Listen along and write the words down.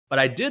But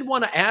I did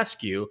want to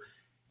ask you,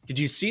 did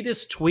you see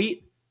this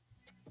tweet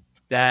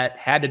that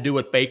had to do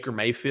with Baker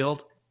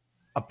Mayfield?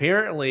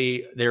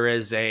 Apparently, there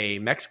is a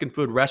Mexican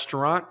food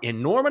restaurant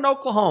in Norman,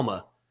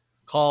 Oklahoma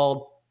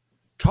called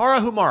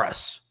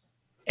Tarahumaras.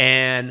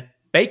 And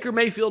Baker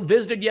Mayfield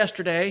visited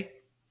yesterday,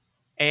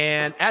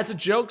 and as a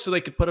joke, so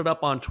they could put it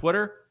up on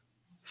Twitter,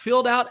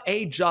 filled out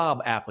a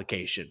job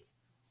application.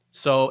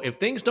 So if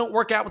things don't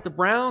work out with the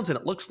Browns, and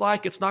it looks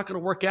like it's not going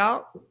to work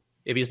out,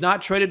 if he's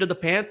not traded to the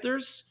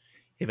Panthers,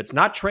 if it's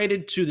not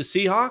traded to the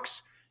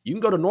Seahawks, you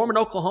can go to Norman,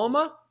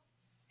 Oklahoma,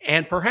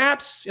 and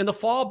perhaps in the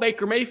fall,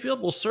 Baker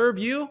Mayfield will serve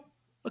you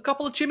a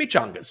couple of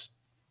chimichangas.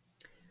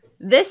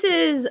 This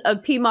is a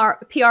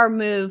PR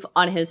move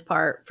on his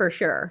part, for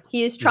sure.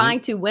 He is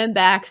trying to win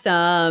back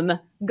some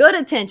good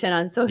attention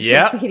on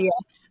social media.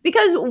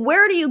 Because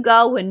where do you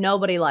go when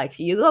nobody likes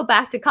you? You go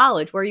back to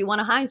college where you won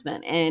a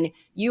Heisman and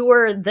you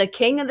were the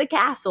king of the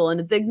castle and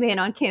the big man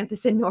on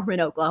campus in Norman,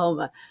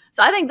 Oklahoma.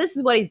 So I think this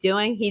is what he's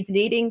doing. He's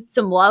needing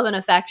some love and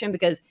affection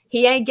because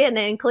he ain't getting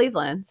it in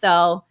Cleveland.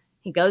 So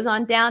he goes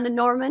on down to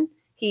Norman.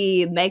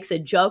 He makes a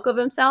joke of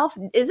himself.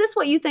 Is this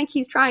what you think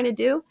he's trying to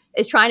do?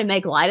 Is trying to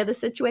make light of the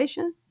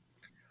situation?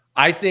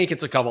 I think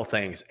it's a couple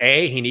things.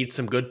 A, he needs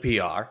some good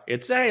PR.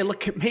 It's, hey,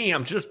 look at me.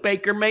 I'm just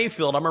Baker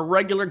Mayfield. I'm a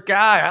regular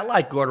guy. I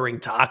like ordering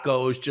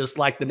tacos just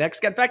like the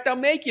next guy. In fact, I'll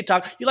make you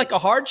taco. You like a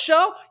hard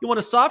shell? You want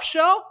a soft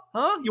shell?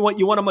 Huh? You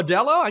want a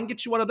Modelo? I can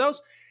get you one of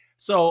those.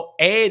 So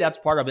A, that's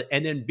part of it.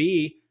 And then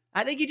B,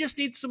 I think he just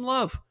needs some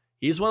love.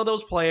 He's one of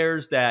those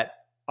players that,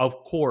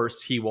 of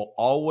course, he will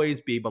always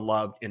be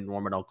beloved in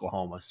Norman,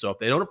 Oklahoma. So if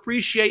they don't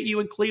appreciate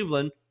you in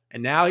Cleveland,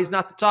 and now he's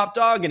not the top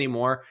dog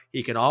anymore,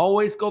 he can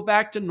always go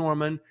back to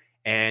Norman,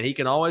 and he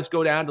can always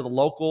go down to the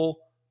local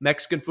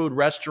Mexican food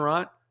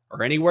restaurant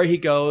or anywhere he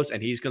goes,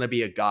 and he's going to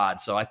be a god.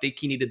 So I think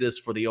he needed this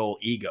for the old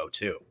ego,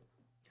 too.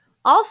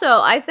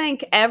 Also, I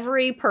think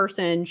every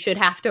person should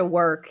have to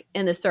work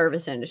in the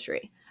service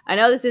industry. I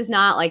know this is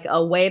not like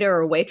a waiter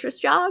or waitress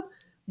job,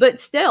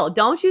 but still,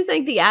 don't you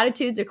think the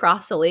attitudes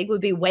across the league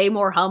would be way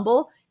more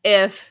humble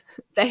if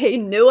they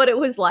knew what it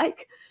was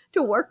like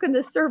to work in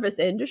the service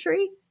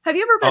industry? Have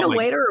you ever been a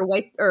waiter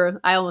or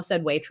I almost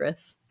said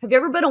waitress. Have you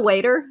ever been a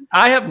waiter?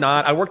 I have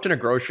not. I worked in a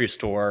grocery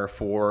store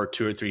for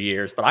 2 or 3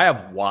 years, but I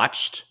have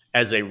watched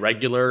as a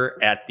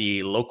regular at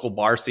the local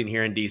bar scene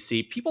here in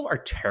DC. People are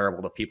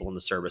terrible to people in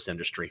the service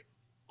industry.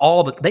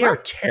 They are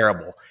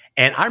terrible.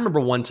 And I remember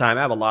one time,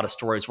 I have a lot of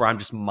stories where I'm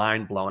just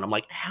mind blown. I'm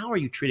like, how are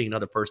you treating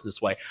another person this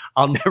way?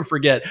 I'll never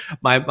forget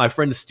my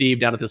friend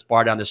Steve down at this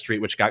bar down the street,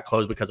 which got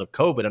closed because of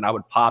COVID. And I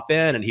would pop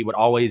in and he would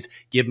always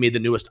give me the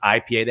newest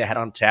IPA they had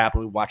on tap.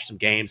 And we watched some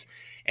games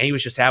and he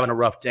was just having a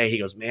rough day. He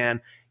goes, man,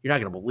 you're not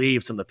going to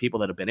believe some of the people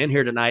that have been in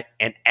here tonight.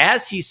 And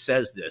as he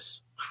says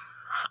this,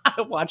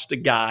 I watched a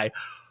guy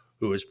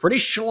who was pretty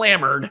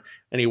slammered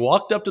and he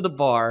walked up to the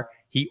bar.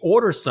 He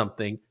orders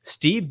something.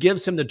 Steve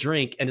gives him the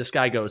drink, and this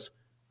guy goes,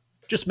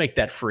 "Just make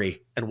that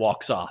free," and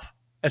walks off.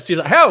 And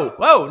Steve's like,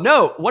 "Whoa,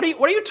 no! What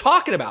are you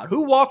talking about?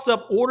 Who walks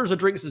up, orders a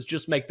drink, and says,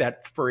 'Just make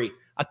that free'?"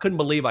 I couldn't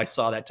believe I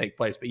saw that take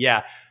place. But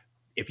yeah,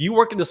 if you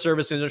work in the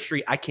service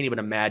industry, I can't even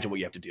imagine what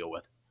you have to deal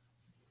with.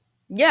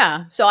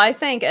 Yeah, so I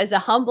think as a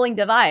humbling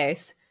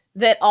device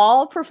that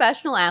all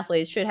professional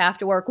athletes should have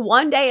to work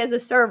one day as a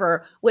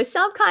server with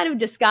some kind of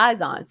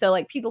disguise on, so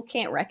like people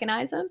can't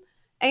recognize them.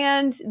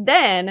 And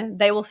then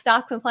they will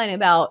stop complaining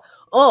about,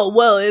 oh,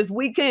 well, if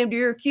we came to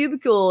your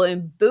cubicle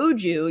and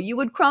booed you, you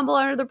would crumble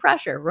under the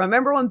pressure.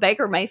 Remember when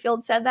Baker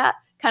Mayfield said that?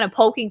 Kind of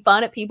poking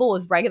fun at people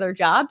with regular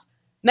jobs?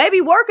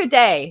 Maybe work a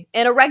day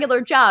in a regular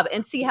job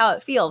and see how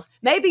it feels.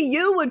 Maybe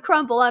you would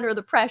crumble under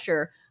the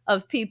pressure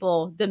of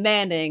people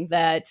demanding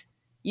that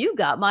you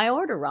got my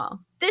order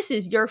wrong. This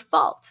is your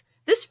fault.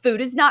 This food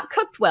is not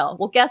cooked well.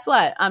 Well, guess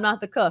what? I'm not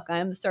the cook. I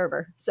am the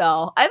server.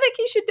 So I think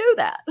he should do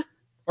that.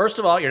 First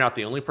of all, you're not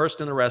the only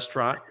person in the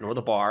restaurant nor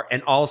the bar.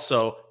 And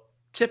also,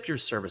 tip your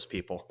service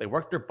people. They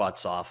work their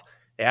butts off.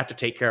 They have to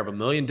take care of a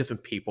million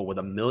different people with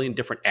a million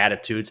different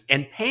attitudes.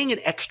 And paying an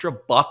extra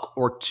 $1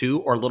 or $2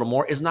 or a little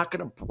more is not going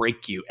to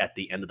break you at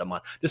the end of the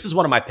month. This is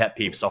one of my pet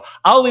peeves. So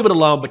I'll leave it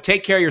alone, but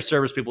take care of your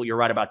service people. You're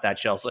right about that,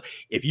 Chelsa.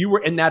 If you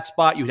were in that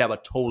spot, you'd have a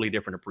totally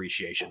different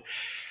appreciation.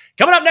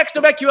 Coming up next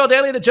to BetQL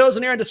Daily, the Joes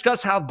and Aaron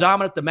discuss how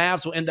dominant the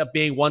Mavs will end up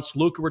being once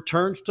Luka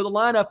returns to the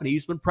lineup, and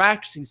he's been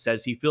practicing,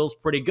 says he feels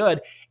pretty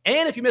good.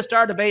 And if you missed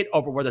our debate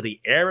over whether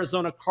the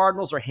Arizona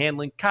Cardinals are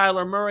handling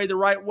Kyler Murray the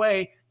right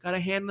way, got to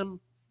handle him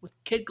with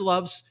kid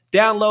gloves.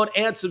 Download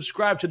and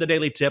subscribe to the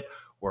Daily Tip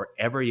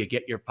wherever you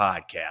get your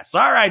podcasts.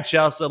 All right,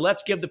 Chelsea,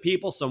 let's give the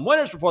people some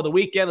winners before the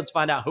weekend. Let's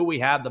find out who we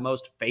have the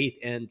most faith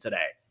in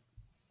today.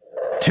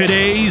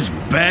 Today's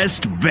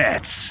best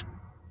bets.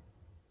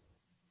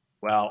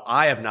 Well,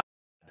 I have not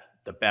had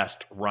the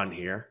best run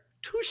here.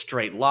 2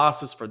 straight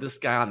losses for this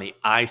guy on the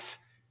ice.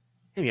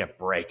 Give me a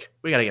break.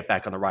 We got to get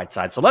back on the right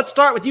side. So let's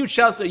start with you,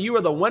 Chelsea. You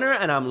are the winner,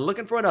 and I'm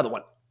looking for another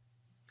one.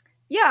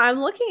 Yeah, I'm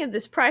looking at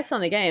this price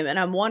on the game, and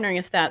I'm wondering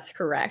if that's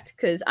correct,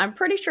 because I'm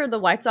pretty sure the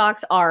White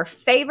Sox are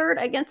favored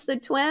against the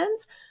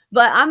Twins,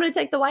 But I'm going to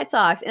take the White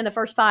Sox in the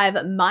first 5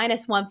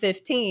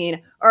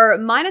 -115 or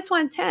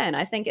 -110.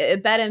 I think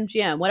at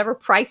BetMGM, whatever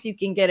price you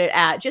can get it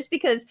at, just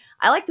because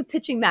I like the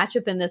pitching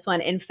matchup in this one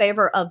in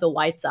favor of the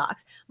White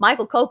Sox.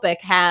 Michael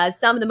Kopech has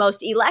some of the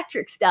most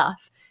electric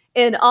stuff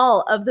in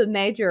all of the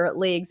major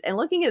leagues. And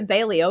looking at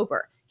Bailey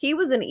Ober, he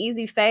was an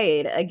easy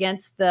fade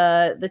against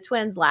the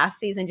Twins last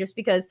season just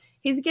because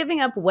he's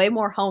giving up way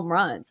more home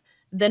runs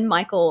than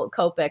Michael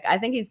Kopech. I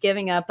think he's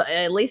giving up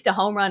at least a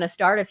home run a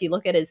start if you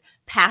look at his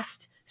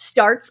past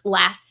starts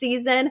last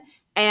season.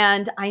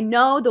 And I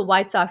know the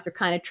White Sox are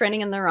kind of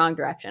trending in the wrong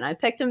direction. I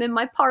picked them in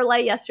my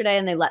parlay yesterday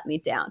and they let me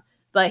down.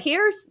 But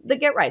here's the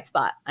get right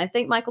spot. I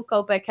think Michael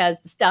Kopech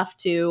has the stuff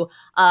to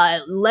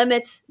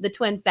limit the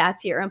Twins'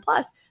 bats here. And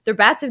plus, their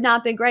bats have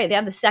not been great. They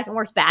have the second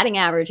worst batting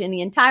average in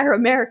the entire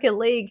American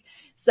League.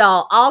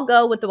 So I'll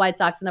go with the White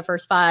Sox in the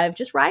first 5,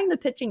 just riding the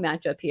pitching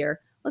matchup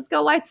here. Let's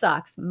go White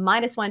Sox,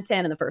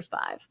 -110 in the first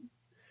 5.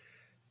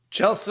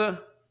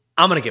 Chelsa,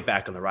 I'm going to get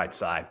back on the right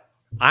side.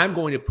 I'm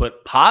going to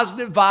put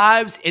positive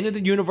vibes into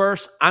the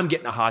universe. I'm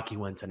getting a hockey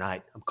win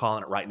tonight. I'm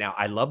calling it right now.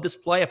 I love this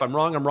play. If I'm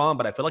wrong, I'm wrong,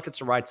 but I feel like it's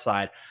the right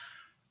side.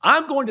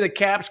 I'm going to the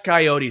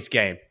Caps-Coyotes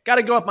game. Got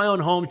to go with my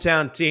own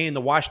hometown team,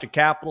 the Washington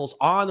Capitals,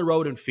 on the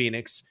road in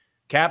Phoenix.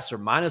 Caps are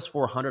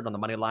 -400 on the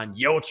money line.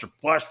 Yotes are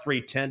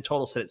 +310.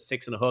 Total set at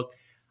 6 and a hook.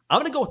 I'm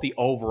going to go with the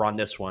over on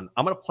this one.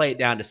 I'm going to play it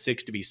down to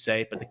 6 to be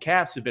safe, but the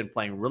Caps have been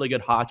playing really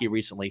good hockey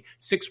recently.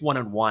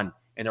 6-1-1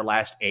 in their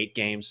last 8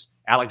 games.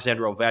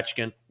 Alexander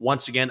Ovechkin,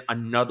 once again,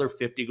 another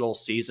 50-goal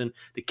season.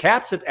 The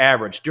Caps have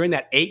averaged, during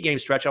that 8-game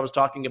stretch I was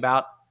talking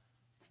about,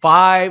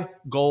 5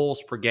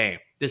 goals per game.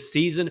 This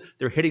season,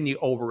 they're hitting the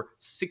over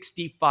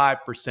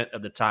 65%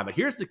 of the time. But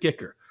here's the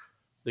kicker.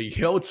 The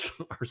Yotes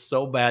are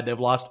so bad, they've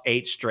lost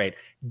 8 straight.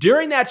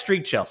 During that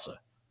streak, Chelsa,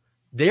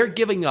 they're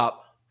giving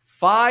up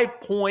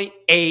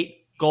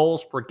 5.8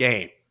 goals per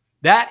game.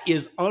 That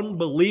is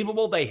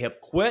unbelievable. They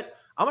have quit.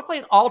 I'm going to play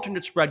an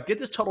alternate spread. Get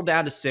this total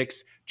down to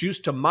 6. Juice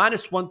to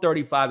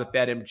 -135 at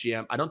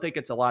BetMGM. I don't think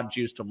it's a lot of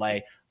juice to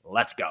lay.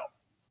 Let's go.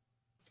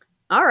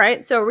 All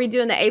right. So are we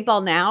doing the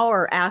 8-ball now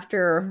or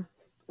after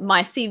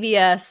my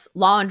CVS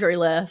laundry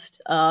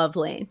list of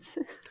lanes?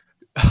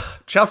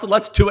 Chelsea,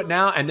 let's do it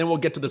now, and then we'll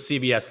get to the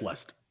CVS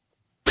list.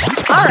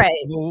 All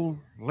right.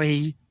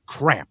 Holy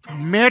crap.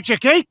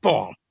 Magic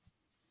 8-ball.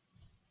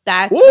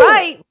 That's Woo!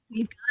 right.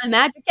 We've got a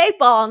Magic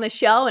 8-ball on the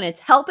show, and it's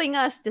helping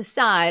us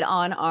decide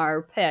on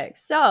our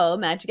picks. So,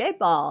 Magic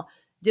 8-ball,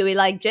 do we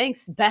like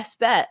Jenks' best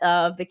bet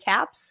of the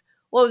Caps?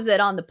 What was it,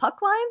 on the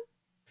puck line?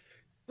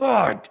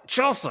 Oh,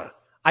 Chelsea,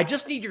 I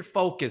just need your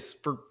focus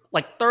for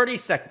like 30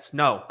 seconds.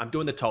 No, I'm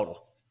doing the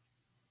total.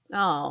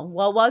 Oh,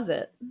 what was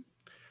it?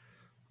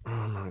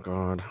 Oh, my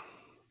God.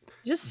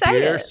 Just say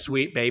Dear it.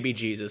 sweet baby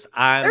Jesus.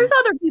 There's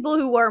other people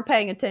who weren't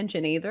paying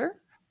attention either.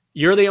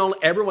 You're the only,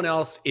 everyone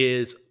else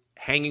is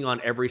hanging on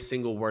every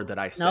single word that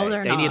I say. No,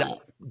 they're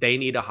not. They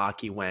need a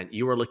hockey win.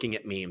 You are looking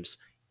at memes.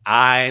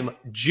 I'm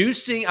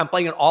juicing. I'm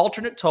playing an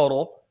alternate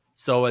total.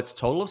 So it's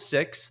total of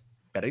 6,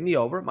 betting the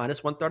over,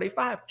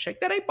 -135.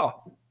 Shake that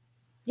 8-ball.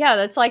 Yeah,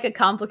 that's like a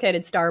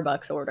complicated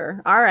Starbucks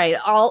order. All right.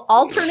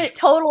 Alternate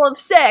total of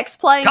 6,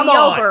 playing Come the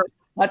on. over.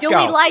 Let's Do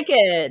go. we like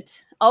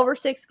it? Over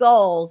 6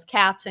 goals,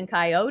 Caps and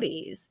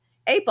Coyotes.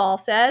 8-ball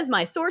says,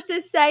 my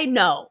sources say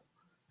no.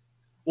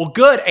 Well,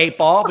 good,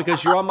 8-ball,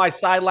 because you're on my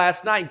side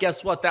last night. And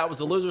guess what? That was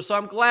a loser, so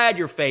I'm glad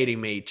you're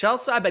fading me.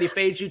 Chelsea, I bet he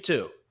fades you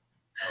too.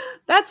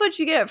 That's what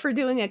you get for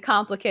doing a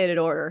complicated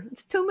order.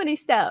 It's too many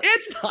steps.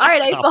 It's not All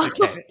right, 8-ball.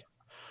 complicated.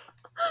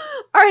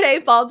 All right,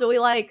 8-ball, do we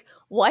like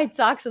White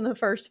Sox in the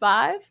first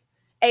 5?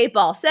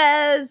 8-ball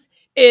says,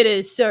 it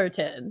is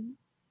certain.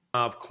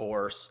 Of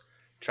course.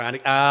 Trying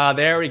to,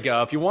 there we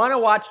go. If you want to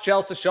watch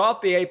Chelsea show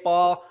off the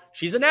 8-ball,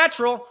 she's a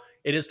natural.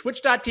 It is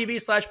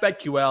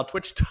twitch.tv/BetQL,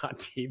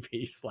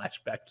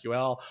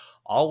 twitch.tv/BetQL.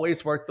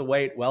 Always worth the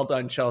wait. Well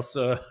done,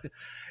 Chelsea.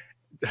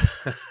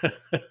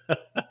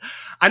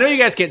 I know you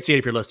guys can't see it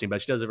if you're listening,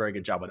 but she does a very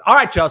good job with it. All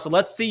right, Chelsea,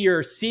 let's see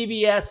your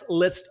CVS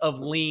list of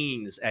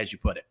leans, as you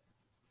put it.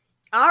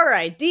 All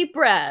right, deep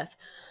breath.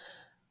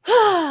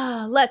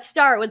 Let's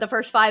start with the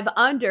first 5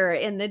 under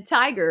in the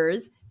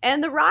Tigers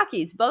and the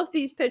Rockies. Both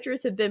these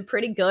pitchers have been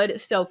pretty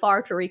good so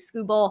far. Tariq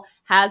Skubal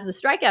has the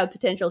strikeout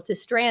potential to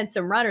strand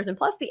some runners, and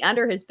plus the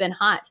under has been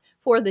hot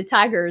for the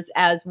Tigers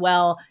as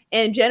well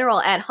in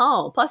general at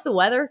home. Plus the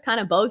weather kind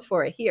of bodes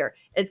for it here.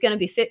 It's going to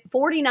be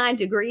 49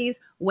 degrees,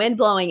 wind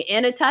blowing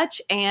in a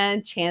touch,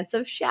 and chance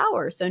of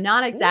showers. So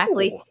not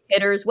exactly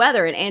hitter's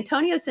weather. And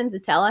Antonio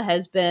Senzatella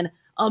has been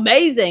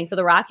amazing for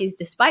the Rockies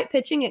despite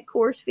pitching at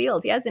Coors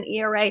Field. He has an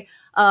ERA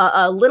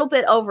a little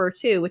bit over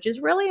 2, which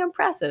is really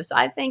impressive. So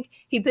I think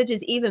he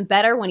pitches even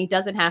better when he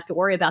doesn't have to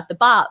worry about the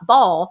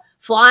ball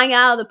flying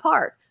out of the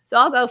park. So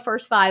I'll go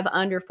first 5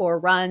 under 4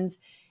 runs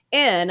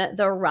in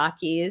the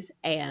Rockies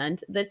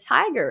and the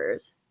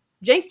Tigers.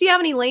 Jenks, do you have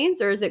any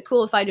leans, or is it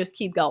cool if I just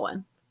keep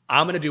going?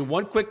 I'm going to do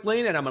one quick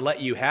lean, and I'm going to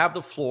let you have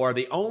the floor.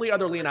 The only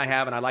other lean I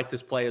have, and I like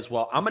this play as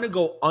well, I'm going to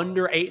go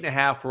under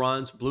 8.5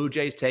 runs. Blue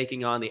Jays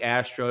taking on the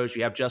Astros.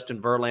 You have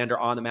Justin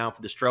Verlander on the mound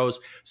for the Stros.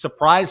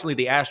 Surprisingly,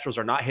 the Astros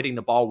are not hitting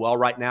the ball well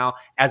right now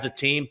as a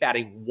team,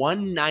 batting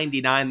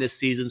 199 this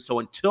season. So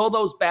until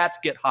those bats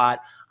get hot,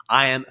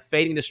 I am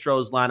fading the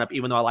Stros lineup,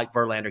 even though I like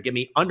Verlander. Give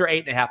me under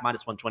 8.5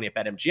 minus 120 at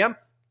BetMGM.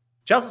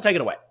 Chelsea, take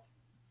it away.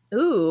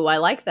 Ooh, I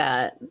like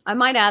that. I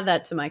might add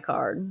that to my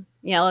card.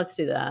 Yeah, let's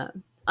do that.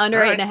 Under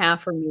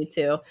 8.5 for me,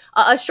 too.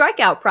 A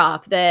strikeout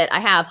prop that I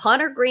have,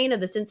 Hunter Green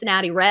of the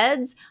Cincinnati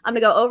Reds. I'm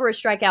going to go over a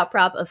strikeout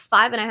prop of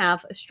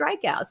 5.5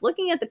 strikeouts.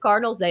 Looking at the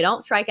Cardinals, they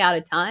don't strike out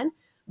a ton.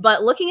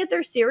 But looking at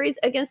their series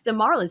against the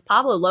Marlins,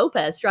 Pablo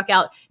Lopez struck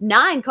out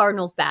 9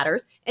 Cardinals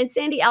batters, and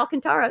Sandy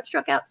Alcantara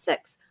struck out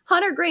 6.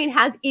 Hunter Green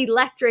has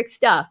electric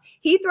stuff.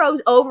 He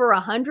throws over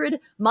 100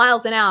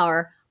 miles an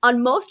hour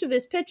on most of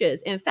his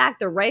pitches. In fact,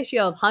 the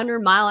ratio of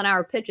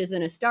 100-mile-an-hour pitches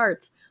in his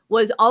starts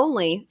was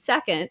only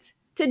second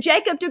to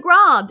Jacob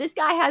deGrom. This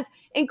guy has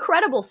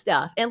incredible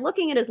stuff. And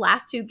looking at his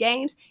last 2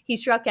 games, he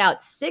struck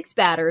out 6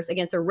 batters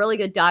against a really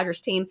good Dodgers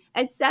team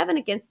and 7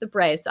 against the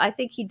Braves. So I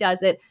think he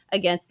does it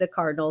against the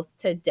Cardinals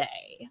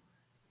today.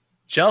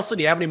 Chelsea,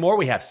 do you have any more?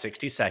 We have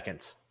 60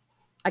 seconds.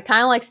 I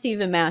kind of like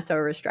Steven Matz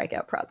over a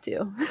strikeout prop,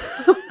 too.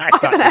 I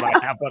thought you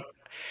might have one.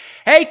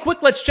 Hey,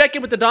 quick, let's check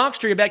in with the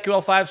Donkster, your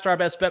BetQL 5-star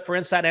best bet for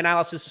insight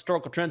analysis,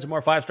 historical trends, and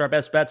more 5-star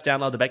best bets.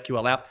 Download the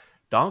BetQL app.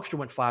 Donkster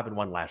went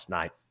 5-1 last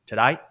night.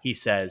 Tonight, he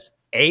says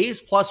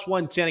A's plus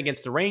 110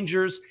 against the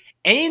Rangers,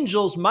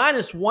 Angels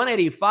minus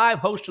 185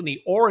 hosting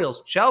the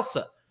Orioles.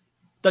 Chelsa,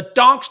 the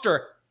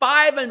Donkster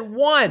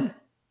 5-1.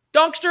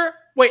 Donkster,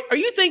 wait, are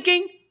you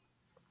thinking?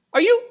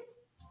 Are you?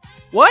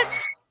 What?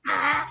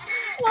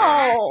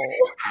 Whoa.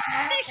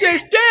 He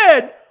says,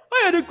 Dad,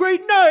 I had a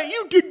great night.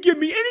 You didn't give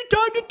me any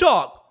time to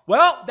talk.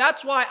 Well,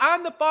 that's why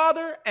I'm the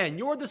father and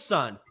you're the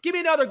son. Give me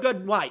another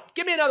good night.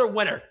 Give me another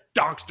winner,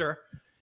 Donkster.